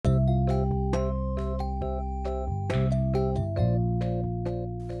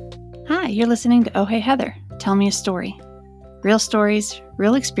Hi, you're listening to Oh Hey Heather, Tell Me a Story. Real stories,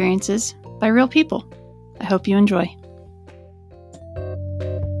 real experiences, by real people. I hope you enjoy.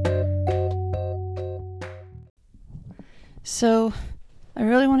 So, I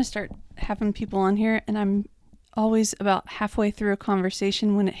really want to start having people on here, and I'm always about halfway through a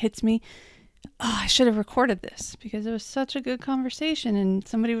conversation when it hits me, I should have recorded this because it was such a good conversation and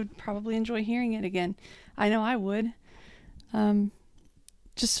somebody would probably enjoy hearing it again. I know I would.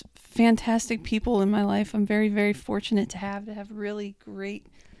 Just fantastic people in my life. I'm very, very fortunate to have really great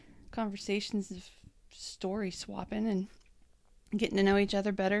conversations of story swapping and getting to know each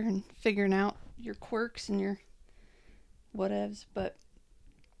other better and figuring out your quirks and your whatevs. But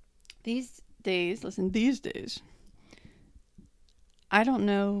these days, I don't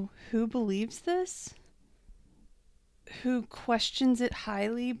know who believes this, who questions it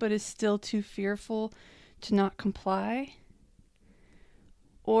highly but is still too fearful to not comply,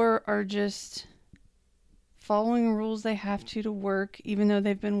 or are just following rules they have to work, even though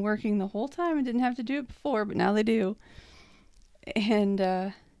they've been working the whole time and didn't have to do it before, but now they do.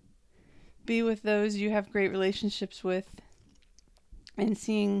 And be with those you have great relationships with, and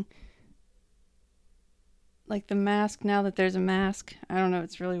seeing like the mask now that there's a mask. I don't know,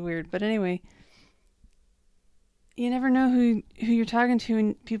 it's really weird. But anyway, you never know who you're talking to,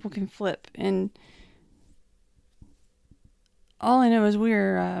 and people can flip. And all I know is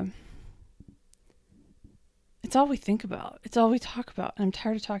it's all we think about. It's all we talk about. And I'm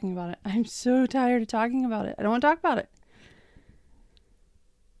tired of talking about it. I'm so tired of talking about it. I don't want to talk about it.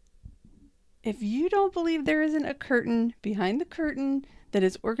 If you don't believe there isn't a curtain behind the curtain that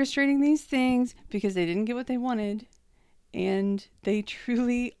is orchestrating these things because they didn't get what they wanted, and they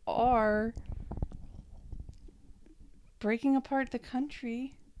truly are breaking apart the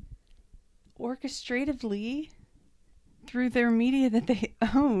country orchestratively through their media that they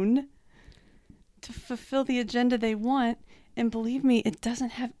own to fulfill the agenda they want, and believe me, it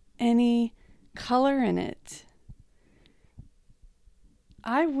doesn't have any color in it.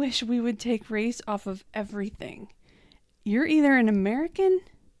 I wish we would take race off of everything. You're either an American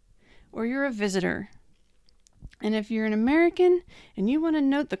or you're a visitor. And if you're an American and you want to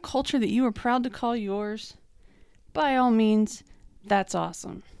note the culture that you are proud to call yours, by all means, that's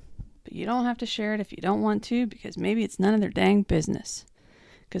awesome. But you don't have to share it if you don't want to, because maybe it's none of their dang business.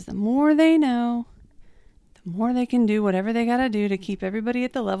 Because the more they know, the more they can do whatever they got to do to keep everybody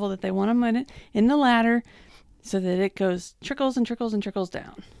at the level that they want them in the ladder, so that it goes trickles and trickles and trickles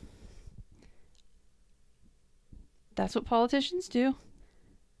down. That's what politicians do.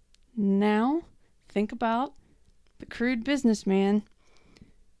 Now, think about the crude businessman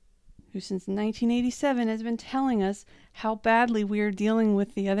who since 1987 has been telling us how badly we are dealing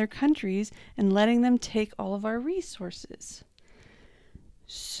with the other countries and letting them take all of our resources.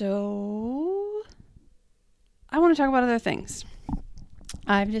 So, I want to talk about other things.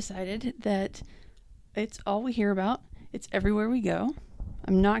 I've decided that it's all we hear about. It's everywhere we go.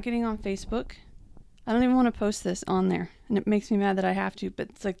 I'm not getting on Facebook. I don't even want to post this on there. And it makes me mad that I have to, but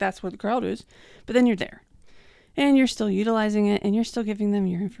it's like that's where the crowd is. But then you're there. And you're still utilizing it, and you're still giving them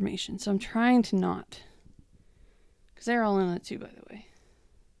your information. So I'm trying to not. Because they're all in on it too, by the way.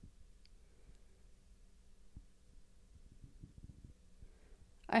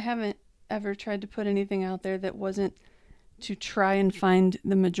 I haven't ever tried to put anything out there that wasn't to try and find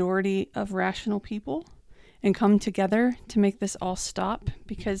the majority of rational people and come together to make this all stop,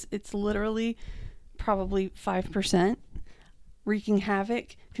 because it's literally probably 5% wreaking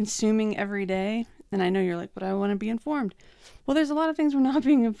havoc, consuming every day. And I know you're like, but I want to be informed. Well, there's a lot of things we're not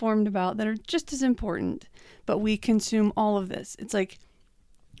being informed about that are just as important, but we consume all of this. It's like,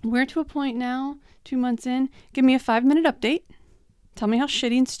 we're to a point now, 2 months in, give me a 5-minute update. Tell me how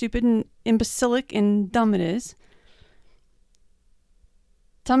shitty and stupid and imbecilic and dumb it is.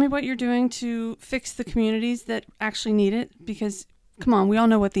 Tell me what you're doing to fix the communities that actually need it, because, come on, we all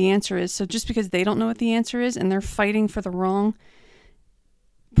know what the answer is. So just because they don't know what the answer is and they're fighting for the wrong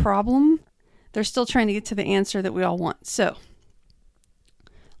problem, they're still trying to get to the answer that we all want. So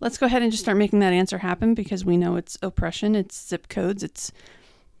let's go ahead and just start making that answer happen, because we know it's oppression, it's zip codes, it's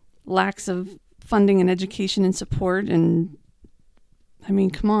lacks of funding and education and support. And I mean,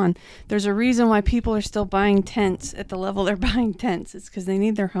 come on. There's a reason why people are still buying tents at the level they're buying tents. It's because they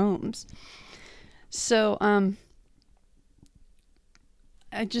need their homes. So,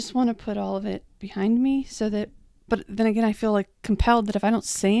 I just want to put all of it behind me so that, but then again, I feel like compelled that if I don't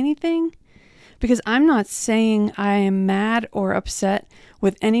say anything, because I'm not saying I am mad or upset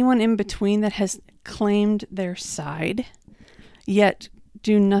with anyone in between that has claimed their side, yet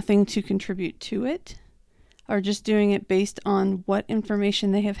do nothing to contribute to it. are just doing it based on what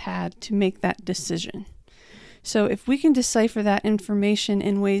information they have had to make that decision. So if we can decipher that information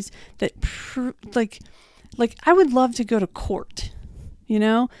in ways that, like I would love to go to court,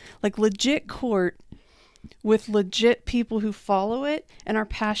 like legit court with legit people who follow it and are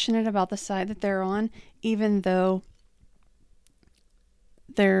passionate about the side that they're on, even though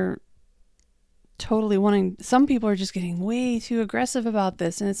they're totally wanting. Some people are just getting way too aggressive about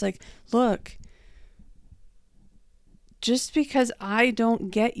this, and it's like, look, just because I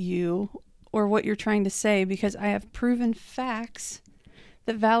don't get you or what you're trying to say, because I have proven facts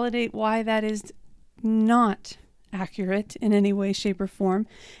that validate why that is not accurate in any way, shape, or form.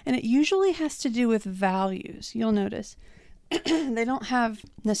 And it usually has to do with values. You'll notice they don't have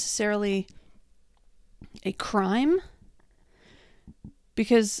necessarily a crime,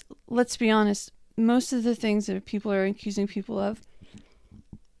 because let's be honest, most of the things that people are accusing people of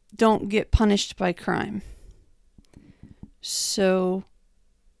don't get punished by crime. So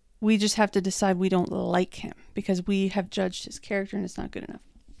we just have to decide we don't like him because we have judged his character and it's not good enough.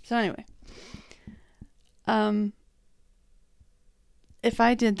 So anyway, if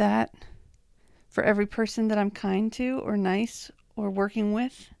I did that for every person that I'm kind to or nice or working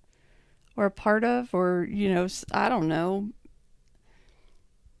with or a part of, or, I don't know,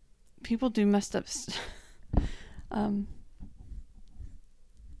 people do messed up stuff.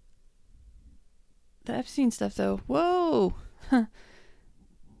 The Epstein stuff, though, whoa,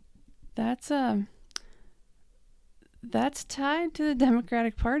 that's tied to the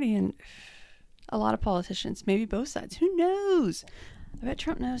Democratic Party and a lot of politicians, maybe both sides. Who knows? I bet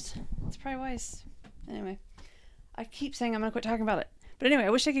Trump knows. That's probably wise. Anyway, I keep saying I'm going to quit talking about it. But anyway, I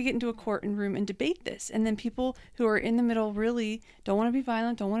wish I could get into a court and room and debate this. And then people who are in the middle really don't want to be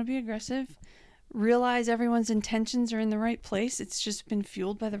violent, don't want to be aggressive, realize everyone's intentions are in the right place. It's just been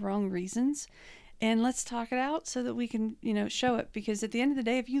fueled by the wrong reasons. And let's talk it out so that we can, show it. Because at the end of the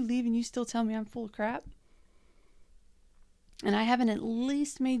day, if you leave and you still tell me I'm full of crap, and I haven't at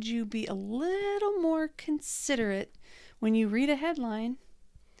least made you be a little more considerate when you read a headline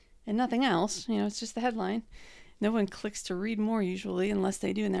and nothing else, it's just the headline. No one clicks to read more usually unless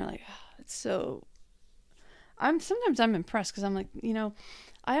they do. And they're like, oh, it's so... Sometimes I'm impressed because I'm like,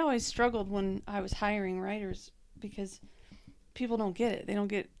 I always struggled when I was hiring writers because people don't get it. They don't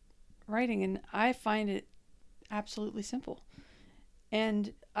get writing. And I find it absolutely simple.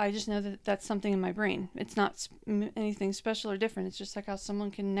 And I just know that that's something in my brain. It's not anything special or different. It's just like how someone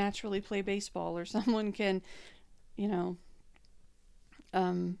can naturally play baseball or someone can,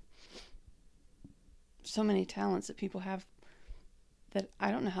 so many talents that people have that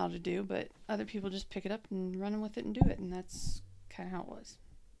I don't know how to do, but other people just pick it up and run with it and do it. And that's kind of how it was.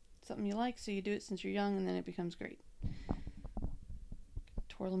 Something you like, so you do it since you're young, and then it becomes great.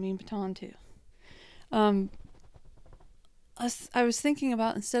 Twirl a mean baton, too. I was thinking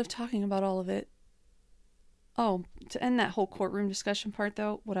about, instead of talking about all of it, to end that whole courtroom discussion part,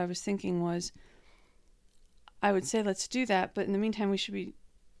 though, what I was thinking was, I would say let's do that, but in the meantime, we should be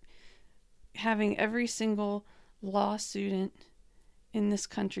having every single law student in this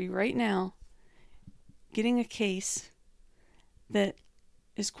country right now getting a case that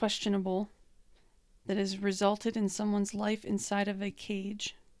is questionable, that has resulted in someone's life inside of a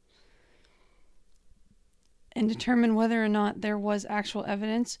cage, and determine whether or not there was actual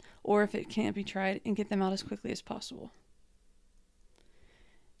evidence or if it can't be tried, and get them out as quickly as possible.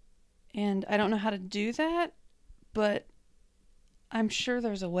 And I don't know how to do that, but I'm sure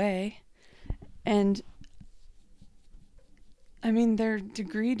there's a way. And I mean, their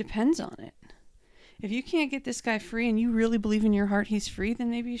degree depends on it. If you can't get this guy free and you really believe in your heart he's free,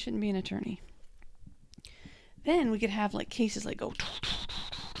 then maybe you shouldn't be an attorney. Then we could have cases go,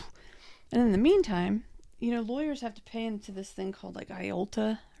 and in the meantime, lawyers have to pay into this thing called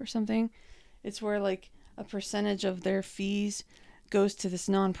IOLTA or something. It's where a percentage of their fees goes to this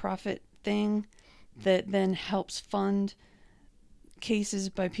nonprofit thing that then helps fund cases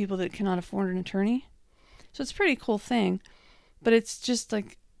by people that cannot afford an attorney. So it's a pretty cool thing, but it's just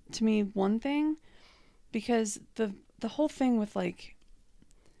to me one thing, because the whole thing with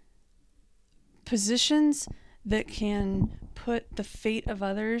positions that can put the fate of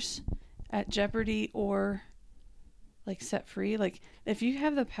others at jeopardy or set free, if you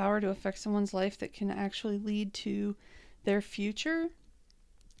have the power to affect someone's life that can actually lead to their future,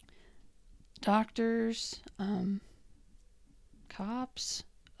 doctors, cops,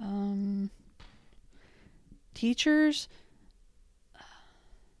 teachers,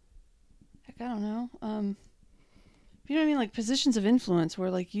 I don't know, you know what I mean, positions of influence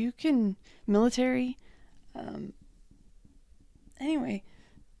where you can, military, anyway,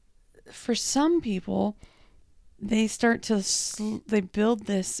 for some people they start to they build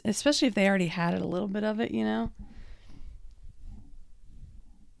this, especially if they already had it, a little bit of it, you know.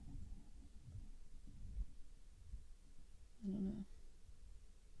 I don't know.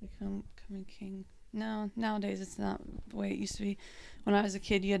 The coming king. No, nowadays it's not the way it used to be. When I was a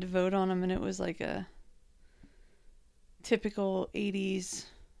kid, you had to vote on them, and it was like a typical 80s,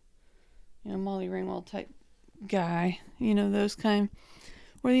 you know, Molly Ringwald type guy, you know, those kind,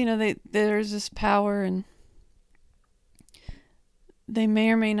 where, you know, there's this power, and they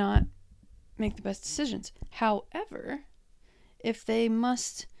may or may not make the best decisions. However, if they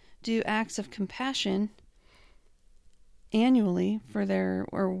must do acts of compassion annually for their,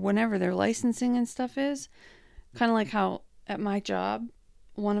 or whenever their licensing and stuff is, kind of like how at my job,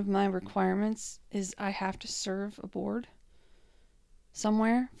 one of my requirements is I have to serve a board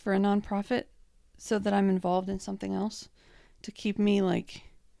somewhere for a nonprofit so that I'm involved in something else to keep me like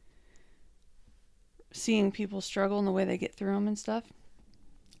seeing people struggle and the way they get through them and stuff.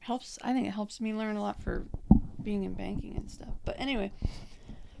 Helps. I think it helps me learn a lot for being in banking and stuff. But anyway,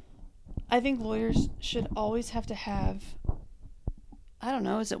 I think lawyers should always have to have, I don't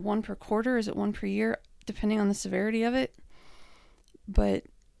know, is it one per quarter? Is it one per year? Depending on the severity of it. But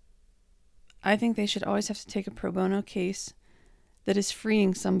I think they should always have to take a pro bono case that is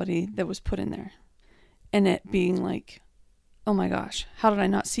freeing somebody that was put in there. And it being like, oh my gosh, how did I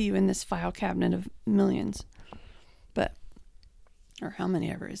not see you in this file cabinet of millions? But, or how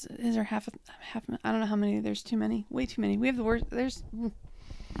many ever is it? Is there half? I don't know how many. There's too many. Way too many. We have the worst. There's,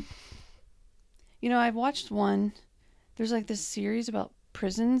 you know, I've watched one. There's like this series about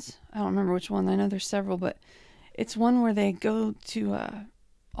prisons. I don't remember which one. I know there's several, but it's one where they go to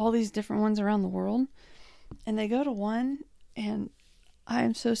all these different ones around the world. And they go to one, and I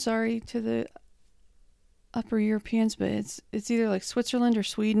am so sorry to the upper Europeans, but it's either like Switzerland or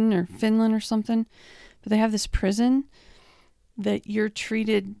Sweden or Finland or something. But they have this prison that you're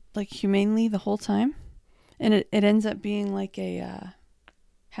treated like humanely the whole time. And it ends up being like a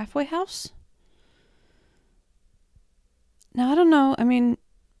halfway house. Now, I don't know. I mean,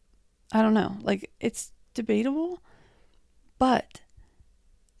 I don't know. Like, it's debatable. But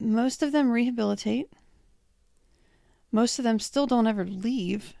most of them rehabilitate. Most of them still don't ever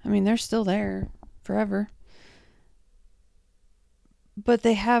leave. I mean, they're still there forever. But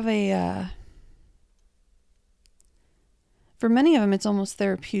they have for many of them, it's almost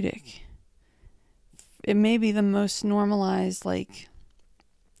therapeutic. It may be the most normalized, like,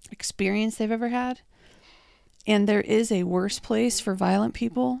 experience they've ever had. And there is a worse place for violent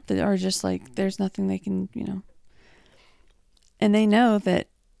people that are just like, there's nothing they can, you know. And they know that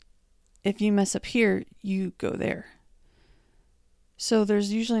if you mess up here, you go there. So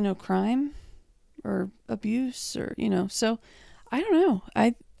there's usually no crime or abuse or, you know. So I don't know.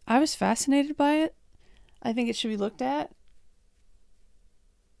 I was fascinated by it. I think it should be looked at.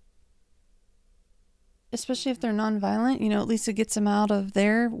 Especially if they're nonviolent, you know, at least it gets them out of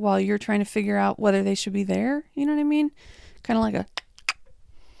there while you're trying to figure out whether they should be there. You know what I mean? Kind of like a,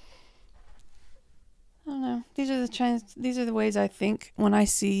 I don't know. These are the ways I think when I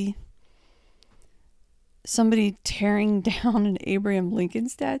see somebody tearing down an Abraham Lincoln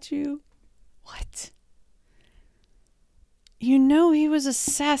statue. What? You know he was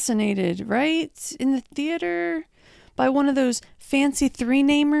assassinated, right? In the theater by one of those fancy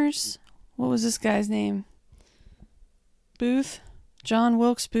three-namers. What was this guy's name? Booth? John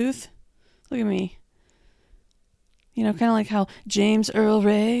Wilkes Booth? Look at me. You know, kind of like how James Earl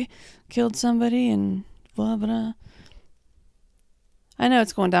Ray killed somebody and blah, blah. I know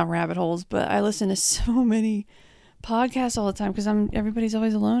it's going down rabbit holes, but I listen to so many podcasts all the time because everybody's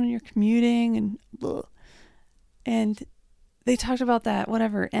always alone and you're commuting and blah. And they talked about that,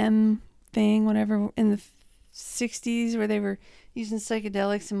 whatever, M thing, whatever, in the 60s where they were using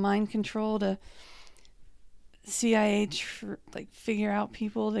psychedelics and mind control to CIA like figure out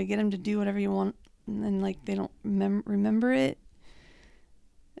people to get them to do whatever you want, and then like they don't remember it.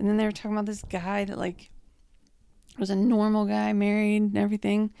 And then they were talking about this guy that like was a normal guy, married and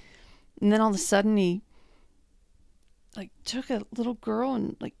everything, and then all of a sudden he like took a little girl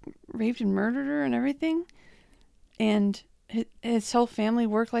and like raped and murdered her and everything, and his whole family,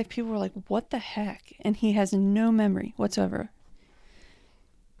 work life, people were like, what the heck? And he has no memory whatsoever.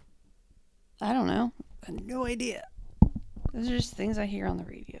 I don't know. I have no idea. Those are just things I hear on the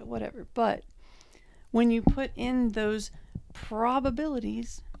radio, whatever. But when you put in those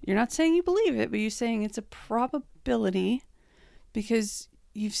probabilities, you're not saying you believe it, but you're saying it's a probability because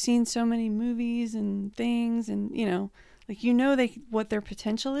you've seen so many movies and things and, you know, like, you know, what their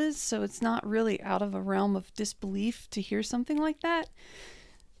potential is. So it's not really out of a realm of disbelief to hear something like that.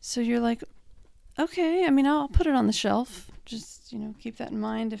 So you're like, Okay, I mean, I'll put it on the shelf. Just, keep that in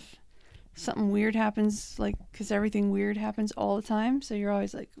mind if something weird happens, like, because everything weird happens all the time. So you're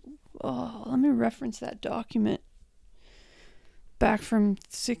always like, oh, let me reference that document back from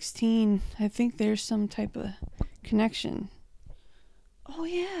 16. I think there's some type of connection. Oh,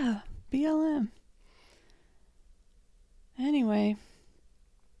 yeah, BLM. Anyway,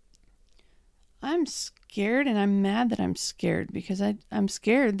 I'm scared, and I'm mad that I'm scared because I'm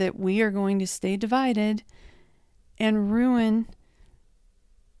scared that we are going to stay divided and ruin.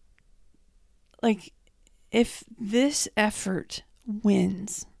 Like, if this effort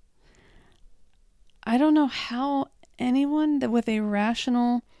wins, I don't know how anyone that with a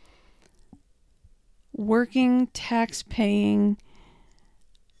rational, working, tax-paying,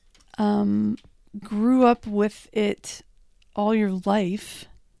 grew up with it all your life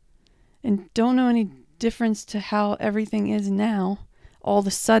and don't know any difference to how everything is now, all of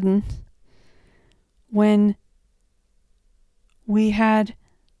a sudden, when we had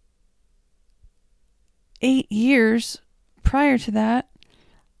 8 years prior to that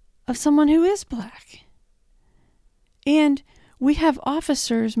of someone who is black. And we have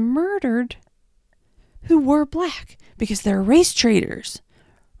officers murdered who were black because they're race traitors.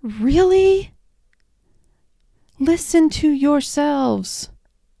 Really? Listen to yourselves.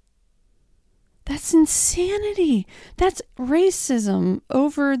 That's insanity. That's racism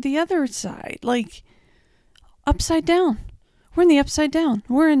over the other side. Like, upside down. We're in the upside down.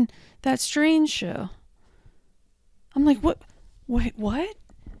 We're in that Strange show. I'm like, what? Wait, what?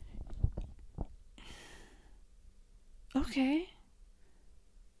 Okay.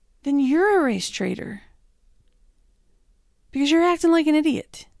 Then you're a race traitor. Because you're acting like an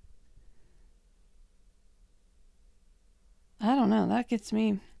idiot. I don't know. That gets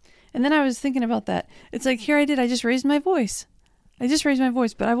me. And then I was thinking about that. It's like, here I did. I just raised my voice.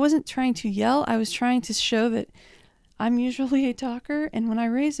 But I wasn't trying to yell. I was trying to show that I'm usually a talker. And when I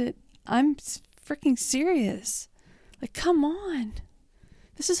raise it, I'm freaking serious. Like, come on.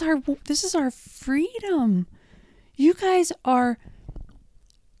 This is our freedom. You guys are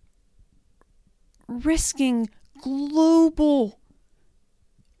risking global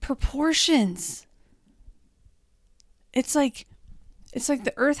proportions. It's like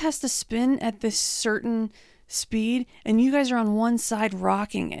the earth has to spin at this certain speed and you guys are on one side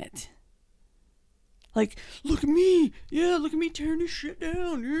rocking it. Like, look at me. Yeah, look at me tearing this shit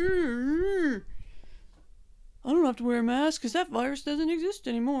down. I don't have to wear a mask because that virus doesn't exist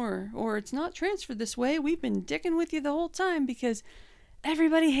anymore. Or it's not transferred this way. We've been dicking with you the whole time because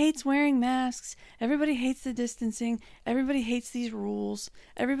everybody hates wearing masks. Everybody hates the distancing. Everybody hates these rules.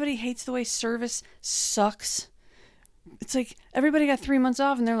 Everybody hates the way service sucks. It's like everybody got 3 months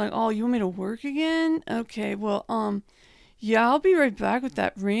off and they're like, oh, you want me to work again? Okay, well, yeah, I'll be right back with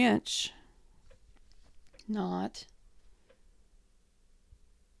that ranch. Not.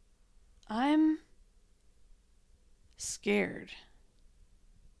 I'm scared.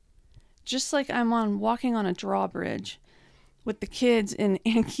 Just like I'm walking on a drawbridge with the kids in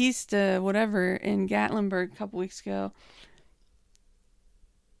Ankista, whatever, in Gatlinburg a couple weeks ago.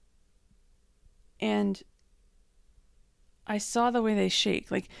 And I saw the way they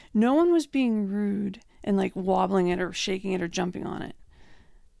shake. Like, no one was being rude and like wobbling it or shaking it or jumping on it.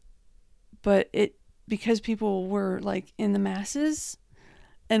 But because people were like in the masses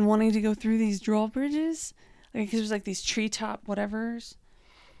and wanting to go through these drawbridges, like, because it was like these treetop whatevers.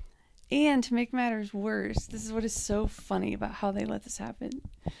 And to make matters worse, this is what is so funny about how they let this happen.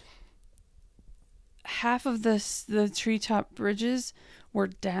 Half of the treetop bridges were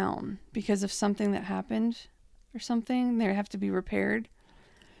down because of something that happened or something. They have to be repaired.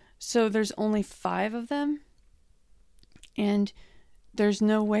 So there's only 5 of them. And there's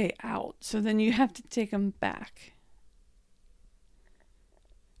no way out. So then you have to take them back.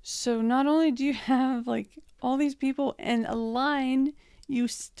 So not only do you have like all these people and a line you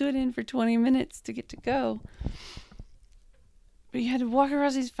stood in for 20 minutes to get to go, but you had to walk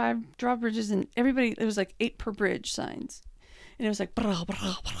across these 5 drawbridges and everybody, it was like 8 per bridge signs. And it was like, brah,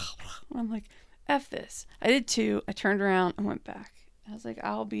 brah, brah, brah. And I'm like, F this. I did 2. I turned around and went back. I was like,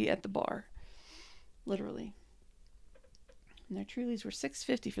 I'll be at the bar. Literally. And their Trulies were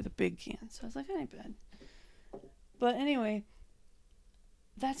 $6.50 for the big can. So I was like, that ain't bad. But anyway,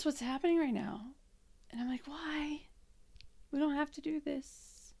 that's what's happening right now. And I'm like, why? We don't have to do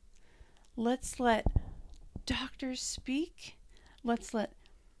this. Let's let doctors speak. Let's let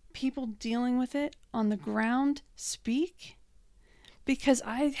people dealing with it on the ground speak. Because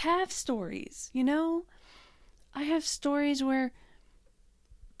I have stories, I have stories where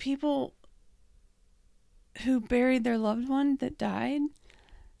people who buried their loved one that died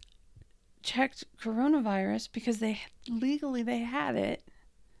checked coronavirus because they had it,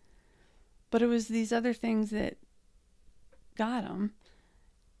 but it was these other things that got them.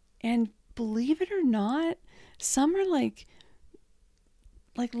 And believe it or not, some are like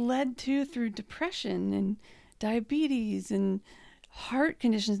led to through depression and diabetes and heart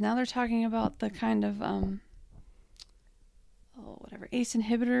conditions. Now they're talking about the kind of ACE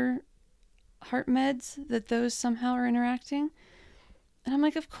inhibitor heart meds, that those somehow are interacting. And I'm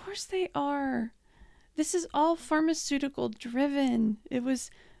like, of course they are. This is all pharmaceutical driven. It was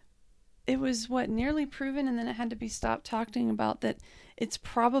what, nearly proven, and then it had to be stopped talking about that its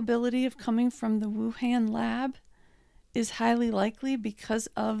probability of coming from the Wuhan lab is highly likely because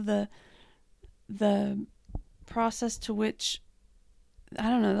of the process to which, I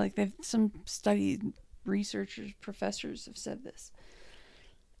don't know, like they've some studied researchers, professors have said this.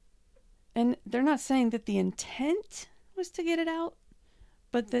 And they're not saying that the intent was to get it out,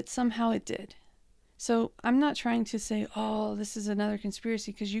 but that somehow it did. So I'm not trying to say, oh, this is another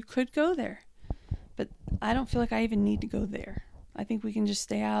conspiracy, because you could go there. But I don't feel like I even need to go there. I think we can just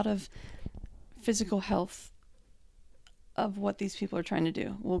stay out of physical health of what these people are trying to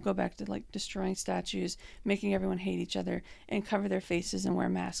do. We'll go back to like destroying statues, making everyone hate each other, and cover their faces and wear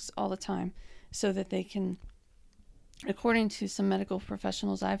masks all the time so that they can, according to some medical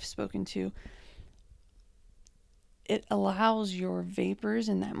professionals I've spoken to, it allows your vapors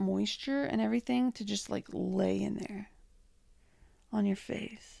and that moisture and everything to just like lay in there on your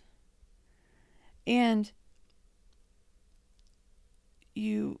face. And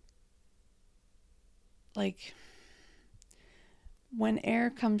you, like, when air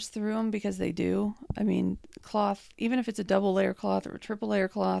comes through them, because they do, I mean, cloth, even if it's a double layer cloth or a triple layer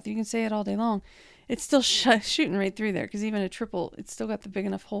cloth, you can say it all day long, it's still shooting right through there, because even a triple, it's still got the big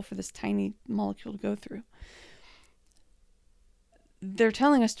enough hole for this tiny molecule to go through. They're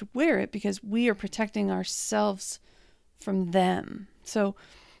telling us to wear it because we are protecting ourselves from them. So,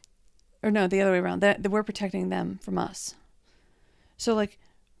 or no, the other way around, that we're protecting them from us. So like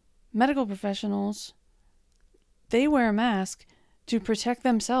medical professionals, they wear a mask to protect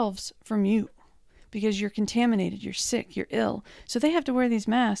themselves from you because you're contaminated, you're sick, you're ill. So they have to wear these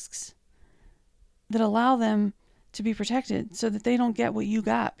masks that allow them to be protected so that they don't get what you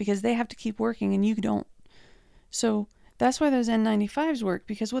got, because they have to keep working and you don't. So that's why those N95s work,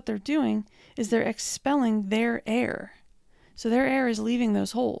 because what they're doing is they're expelling their air. So their air is leaving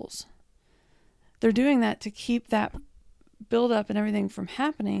those holes. They're doing that to keep that buildup and everything from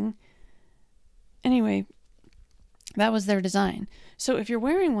happening. Anyway, that was their design. So if you're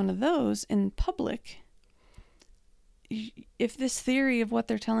wearing one of those in public, if this theory of what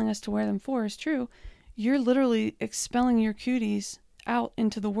they're telling us to wear them for is true, you're literally expelling your cuties out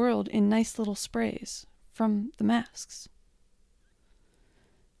into the world in nice little sprays from the masks.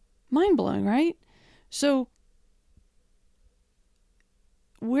 Mind-blowing, right? So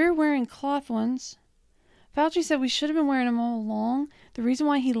we're wearing cloth ones. Fauci said we should have been wearing them all along. The reason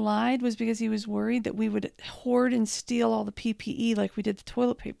why he lied was because he was worried that we would hoard and steal all the PPE like we did the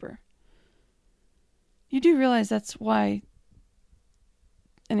toilet paper. You do realize that's why.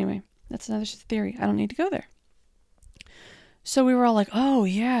 Anyway, that's another theory. I don't need to go there. So we were all like, oh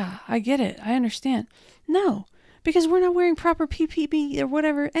yeah, I get it. I understand. No, because we're not wearing proper PPE or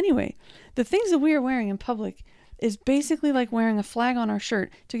whatever. Anyway, the things that we are wearing in public is basically like wearing a flag on our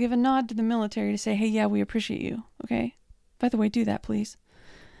shirt to give a nod to the military to say, hey, yeah, we appreciate you. Okay? By the way, do that, please.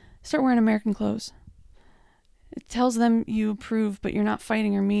 Start wearing American clothes. It tells them you approve, but you're not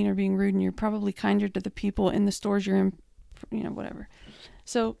fighting or mean or being rude, and you're probably kinder to the people in the stores you're in, whatever.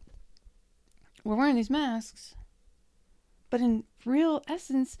 So we're wearing these masks, but in real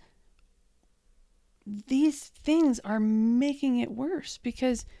essence, these things are making it worse,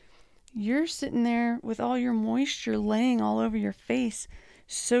 because you're sitting there with all your moisture laying all over your face,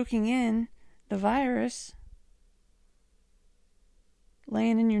 soaking in the virus,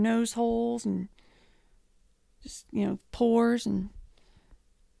 laying in your nose holes and just, pores, and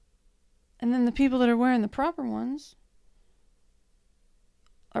then the people that are wearing the proper ones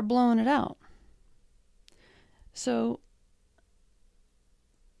are blowing it out. So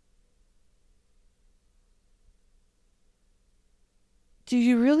do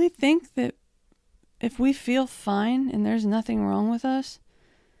you really think that if we feel fine and there's nothing wrong with us,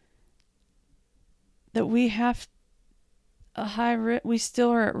 that we have a high risk, we still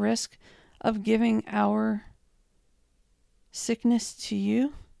are at risk of giving our sickness to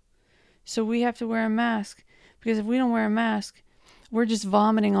you? So we have to wear a mask, because if we don't wear a mask, we're just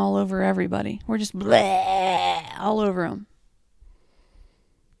vomiting all over everybody. We're just bleh, all over them.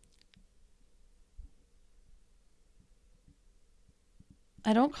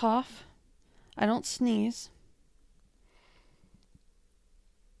 I don't cough. I don't sneeze.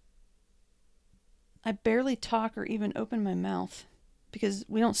 I barely talk or even open my mouth because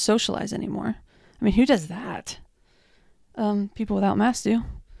we don't socialize anymore. I mean, who does that? People without masks do.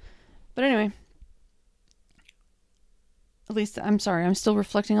 But anyway, at least I'm sorry, I'm still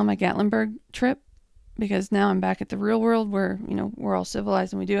reflecting on my Gatlinburg trip because now I'm back at the real world where, we're all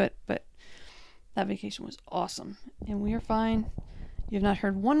civilized and we do it. But that vacation was awesome and we are fine. You have not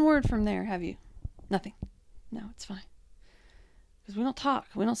heard one word from there, have you? Nothing. No, it's fine. Because we don't talk.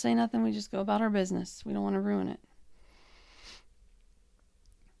 We don't say nothing. We just go about our business. We don't want to ruin it.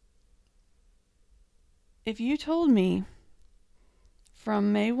 If you told me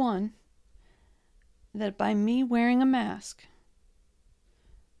from May 1 that by me wearing a mask,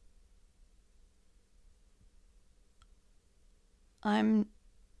 I'm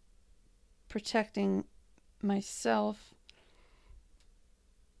protecting myself,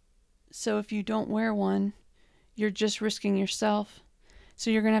 so if you don't wear one, you're just risking yourself. So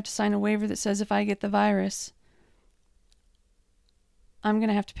you're going to have to sign a waiver that says if I get the virus, I'm going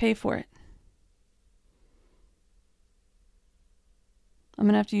to have to pay for it. I'm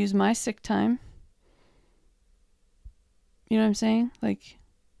going to have to use my sick time. You know what I'm saying? Like,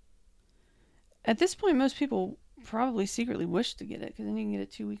 at this point, most people probably secretly wish to get it because then you can get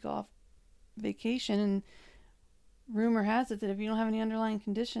a 2-week off vacation. And rumor has it that if you don't have any underlying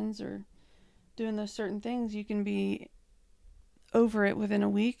conditions or doing those certain things, you can be over it within a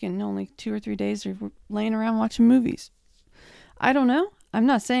week and only 2 or 3 days are laying around watching movies. I don't know. I'm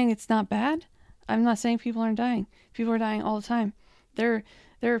not saying it's not bad. I'm not saying people aren't dying. People are dying all the time. There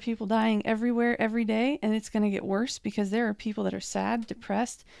are people dying everywhere, every day, and it's going to get worse because there are people that are sad,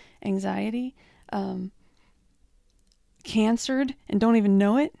 depressed, anxiety, cancered, and don't even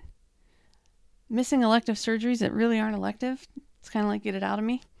know it. Missing elective surgeries that really aren't elective. It's kind of like get it out of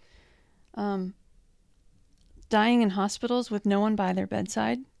me. Dying in hospitals with no one by their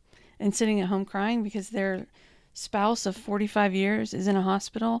bedside and sitting at home crying because their spouse of 45 years is in a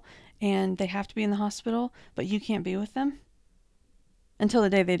hospital and they have to be in the hospital, but you can't be with them until the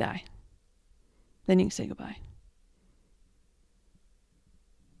day they die. Then you can say goodbye.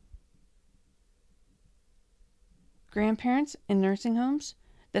 Grandparents in nursing homes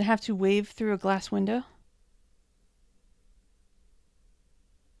that have to wave through a glass window,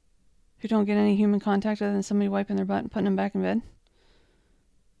 who don't get any human contact other than somebody wiping their butt and putting them back in bed.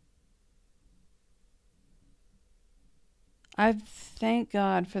 I thank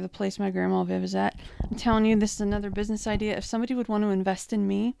God for the place my grandma Viv is at. I'm telling you, this is another business idea. If somebody would want to invest in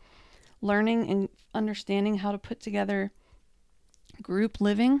me, learning and understanding how to put together group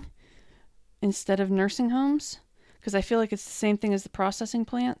living instead of nursing homes, because I feel like it's the same thing as the processing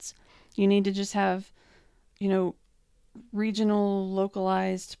plants. You need to just have, regional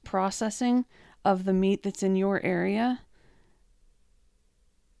localized processing of the meat that's in your area.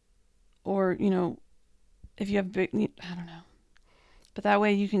 Or, if you have big, I don't know. But that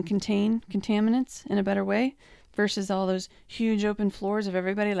way you can contain contaminants in a better way versus all those huge open floors of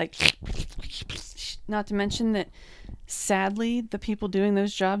everybody like, not to mention that sadly the people doing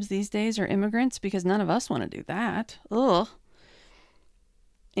those jobs these days are immigrants because none of us want to do that. Ugh.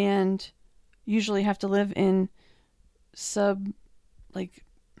 And usually have to live in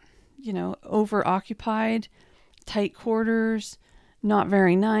over occupied, tight quarters, not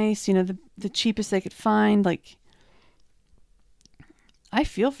very nice, the cheapest they could find. Like, I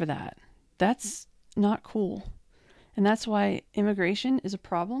feel for that. That's not cool. And that's why immigration is a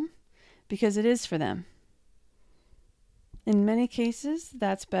problem, because it is for them. In many cases,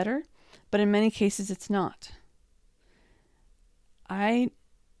 that's better, but in many cases, it's not. I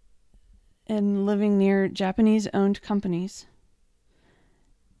am living near Japanese-owned companies,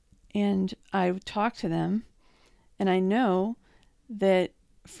 and I talk to them, and I know that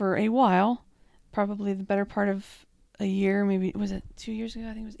for a while, probably the better part of a year, maybe, was it 2 years ago?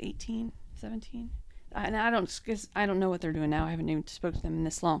 I think it was 18, 17. And I don't know what they're doing now. I haven't even spoken to them in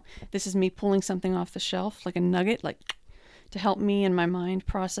this long. This is me pulling something off the shelf, like a nugget, like to help me in my mind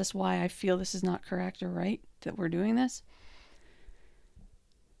process why I feel this is not correct or right, that we're doing this.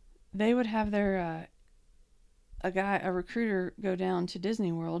 They would have their, a recruiter go down to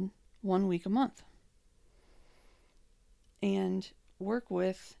Disney World 1 week a month and work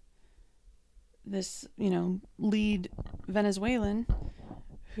with this, lead Venezuelan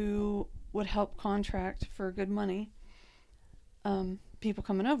who would help contract for good money people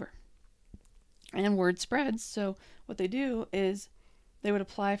coming over. And word spreads. So what they do is they would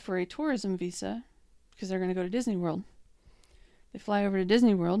apply for a tourism visa because they're going to go to Disney World. They fly over to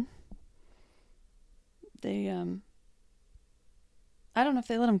Disney World. They I don't know if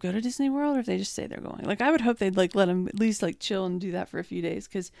they let them go to Disney World or if they just say they're going. Like, I would hope they'd like let them at least like chill and do that for a few days,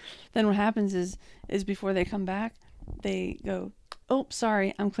 because then what happens is before they come back, they go, "Oh,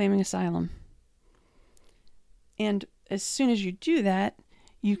 sorry, I'm claiming asylum." And as soon as you do that,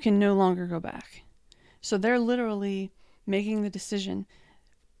 you can no longer go back. So they're literally making the decision.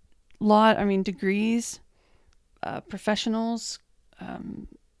 Degrees, professionals,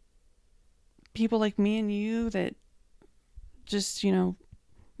 people like me and you that just,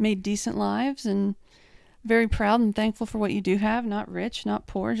 made decent lives and very proud and thankful for what you do have. Not rich, not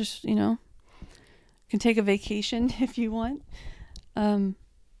poor, just, can take a vacation if you want, and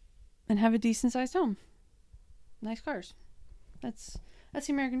have a decent sized home. Nice cars. That's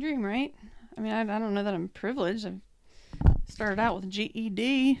the American dream, right? I mean, I don't know that I'm privileged. I've started out with a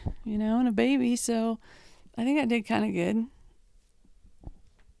GED, and a baby, so I think I did kind of good.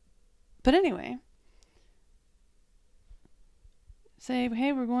 But anyway, say,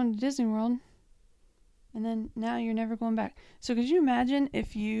 hey, we're going to Disney World, and then now you're never going back. So could you imagine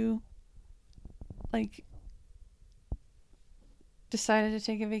if you, like, decided to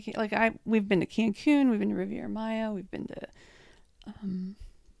take a vacation? Like, we've been to Cancun, we've been to Riviera Maya, we've been to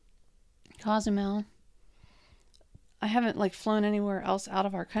Cozumel. I haven't like flown anywhere else out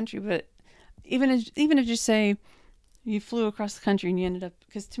of our country, but even if you say you flew across the country and you ended up,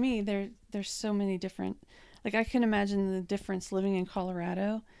 because to me there's so many different, like, I can imagine the difference living in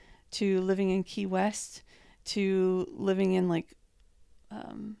Colorado to living in Key West to living in like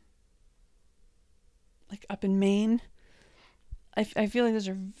up in Maine. I feel like those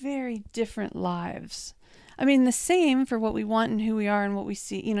are very different lives. I mean, the same for what we want and who we are and what we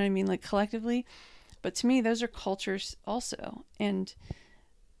see, you know what I mean, like collectively. But to me, those are cultures also. And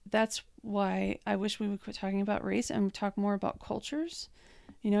that's why I wish we would quit talking about race and talk more about cultures,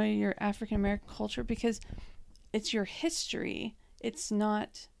 your African American culture, because it's your history. It's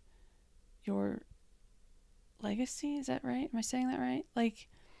not your legacy. Is that right? Am I saying that right? Like,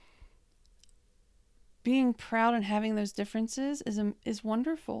 being proud and having those differences is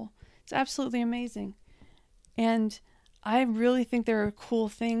wonderful. It's absolutely amazing. And I really think there are cool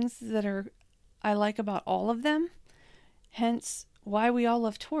things that I like about all of them. Hence why we all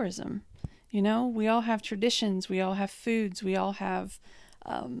love tourism. We all have traditions, we all have foods, we all have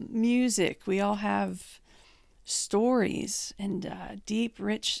music, we all have stories and deep,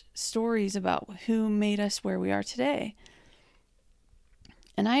 rich stories about who made us where we are today.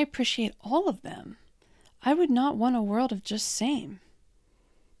 And I appreciate all of them. I would not want a world of just same.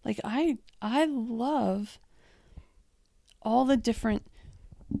 Like, I love all the different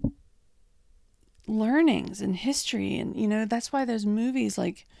learnings and history, and that's why those movies,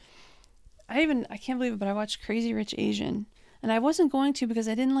 like, I can't believe it, but I watched Crazy Rich Asian, and I wasn't going to because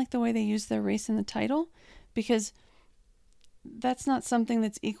I didn't like the way they used their race in the title, because that's not something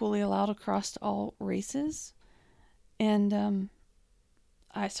that's equally allowed across all races. And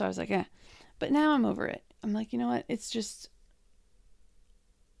I was like, but now I'm over it. I'm like, you know what, it's just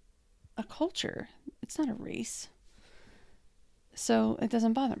a culture, it's not a race, so it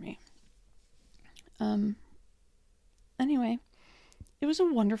doesn't bother me. Anyway, it was a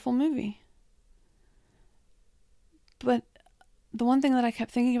wonderful movie. But the one thing that I kept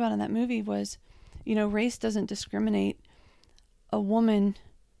thinking about in that movie was, race doesn't discriminate a woman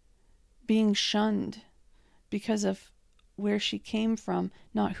being shunned because of where she came from,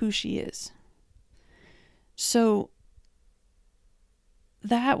 not who she is. So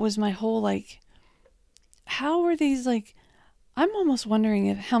that was my whole, like, how are these, like, I'm almost wondering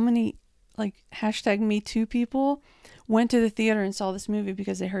if how many, like, #MeToo people went to the theater and saw this movie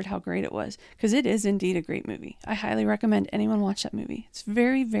because they heard how great it was. Because it is indeed a great movie. I highly recommend anyone watch that movie. It's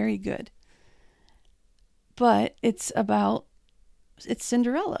very, very good. But it's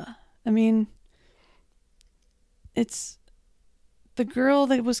Cinderella. I mean, it's the girl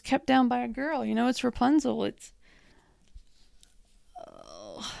that was kept down by a girl. It's Rapunzel.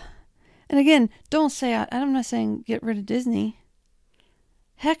 And again, don't say, I'm not saying get rid of Disney.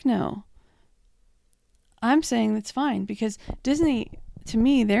 Heck no. I'm saying that's fine, because Disney, to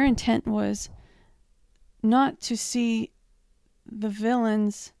me, their intent was not to see the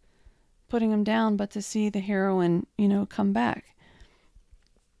villains putting them down, but to see the heroine, come back.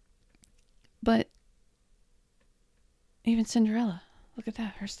 But even Cinderella, look at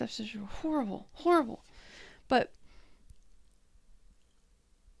that. Her stepsisters were horrible, horrible. But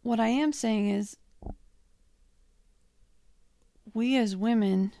what I am saying is, we as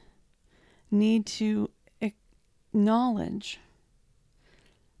women need to acknowledge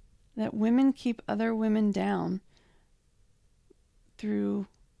that women keep other women down through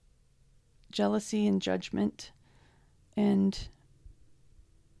jealousy and judgment and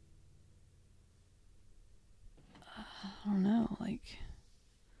I don't know, like,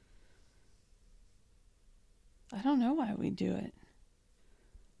 I don't know why we do it.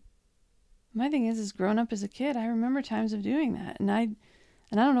 My thing is growing up as a kid, I remember times of doing that, and I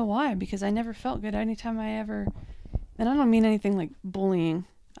don't know why, because I never felt good anytime I ever, and I don't mean anything like bullying.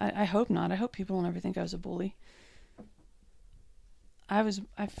 I hope not. I hope people don't ever think I was a bully. I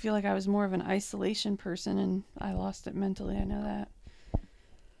feel like I was more of an isolation person, and I lost it mentally. I know that.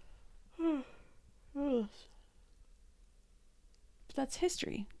 But that's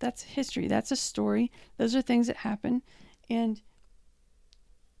history. That's history. That's a story. Those are things that happen, and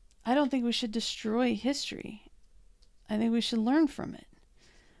I don't think we should destroy history. I think we should learn from it.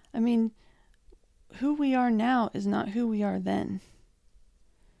 I mean, who we are now is not who we are then.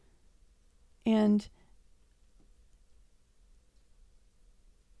 And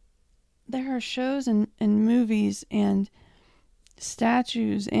there are shows and movies and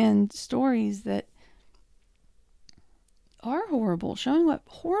statues and stories that are horrible, showing what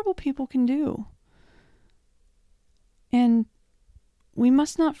horrible people can do. And we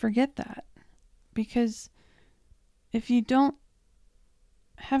must not forget that, because if you don't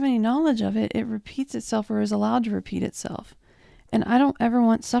have any knowledge of it, it repeats itself, or is allowed to repeat itself. And I don't ever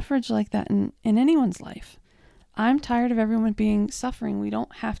want suffrage like that in anyone's life. I'm tired of everyone being suffering. We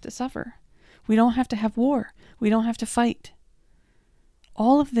don't have to suffer. We don't have to have war. We don't have to fight.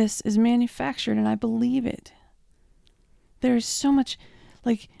 All of this is manufactured, and I believe it. There is so much,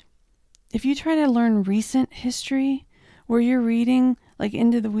 like, if you try to learn recent history, where you're reading like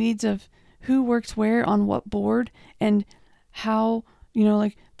into the weeds of who works where on what board, and how,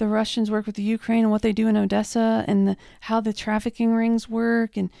 like the Russians work with the Ukraine and what they do in Odessa, and how the trafficking rings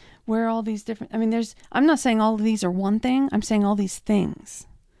work, and where all these different, I'm not saying all of these are one thing. I'm saying all these things,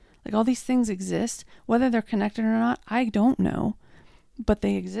 like all these things exist, whether they're connected or not, I don't know, but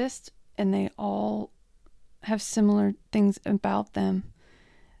they exist, and they all have similar things about them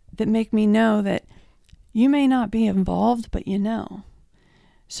that make me know that you may not be involved, but you know.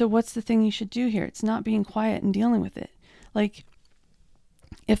 So what's the thing you should do here? It's not being quiet and dealing with it. Like,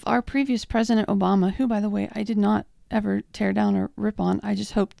 if our previous President Obama, who, by the way, I did not ever tear down or rip on, I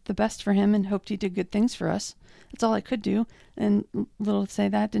just hoped the best for him and hoped he did good things for us. That's all I could do. And little to say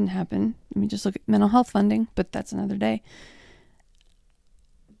that didn't happen. I mean, just look at mental health funding, but that's another day.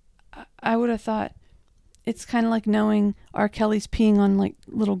 I would have thought it's kind of like knowing R. Kelly's peeing on like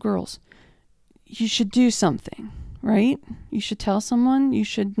little girls. You should do something, right? You should tell someone. You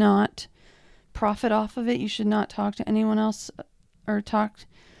should not profit off of it. You should not talk to anyone else, or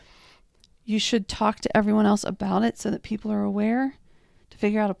you should talk to everyone else about it so that people are aware, to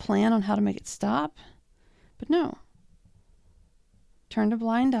figure out a plan on how to make it stop. But no. Turned a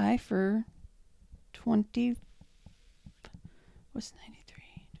blind eye for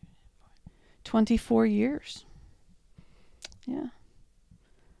 24 years. Yeah.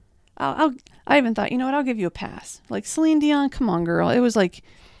 I even thought, I'll give you a pass. Like Celine Dion, come on, girl. It was like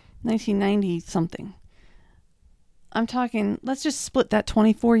 1990 something. I'm talking, let's just split that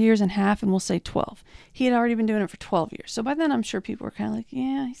 24 years in half, and we'll say 12. He had already been doing it for 12 years. So by then I'm sure people were kind of like,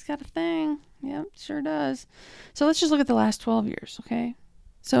 yeah, he's got a thing. Yep, sure does. So let's just look at the last 12 years, okay?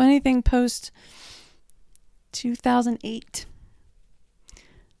 So anything post 2008,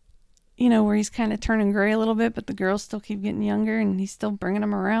 where he's kind of turning gray a little bit, but the girls still keep getting younger, and he's still bringing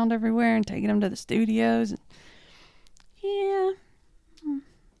them around everywhere and taking them to the studios. Yeah.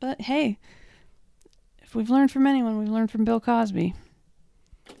 But hey, if we've learned from anyone, we've learned from Bill Cosby.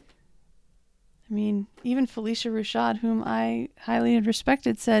 I mean, even Felicia Rashad, whom I highly had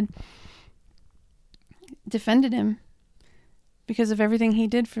respected, defended him because of everything he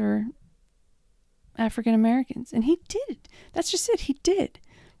did for African Americans. And he did. That's just it. He did.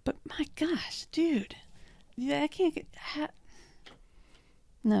 But my gosh, dude, I can't get.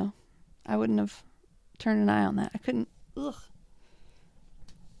 No, I wouldn't have turned an eye on that. I couldn't. Ugh.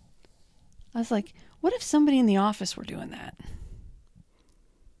 I was like, what if somebody in the office were doing that?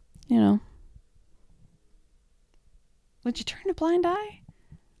 Would you turn a blind eye?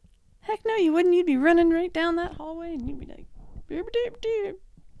 Heck no, you wouldn't. You'd be running right down that hallway, and you'd be like,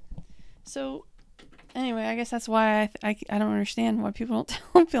 so. Anyway, I guess that's why I don't understand why people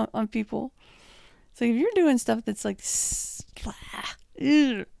don't tell on people. So if you're doing stuff that's like,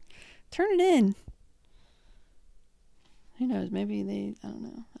 turn it in. Who knows? Maybe I don't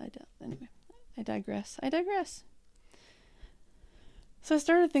know. Anyway, I digress. So I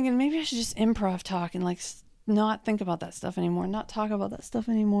started thinking maybe I should just improv talk and like not think about that stuff anymore, not talk about that stuff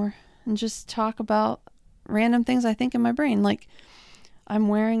anymore, and just talk about random things I think in my brain. Like, I'm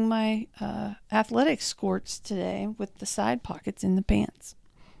wearing my athletic skirts today with the side pockets in the pants.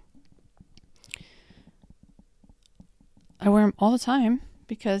 I wear them all the time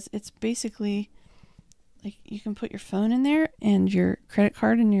because it's basically like you can put your phone in there and your credit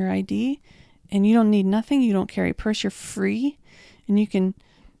card and your ID, and you don't need nothing. You don't carry a purse. You're free, and you can,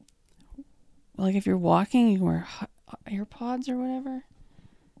 like, if you're walking, you can wear AirPods or whatever.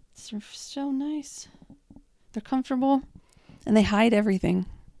 It's so nice. They're comfortable, and they hide everything.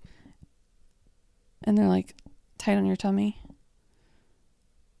 And they're like tight on your tummy.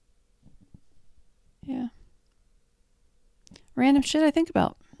 Yeah. Random shit I think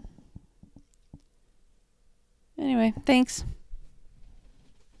about. Anyway, thanks.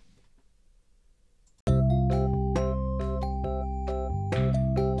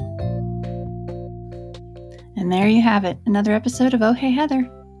 And there you have it, another episode of Oh Hey Heather.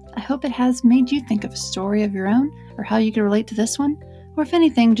 I hope it has made you think of a story of your own, or how you could relate to this one, or if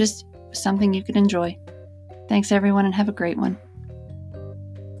anything, just something you could enjoy. Thanks everyone, and have a great one.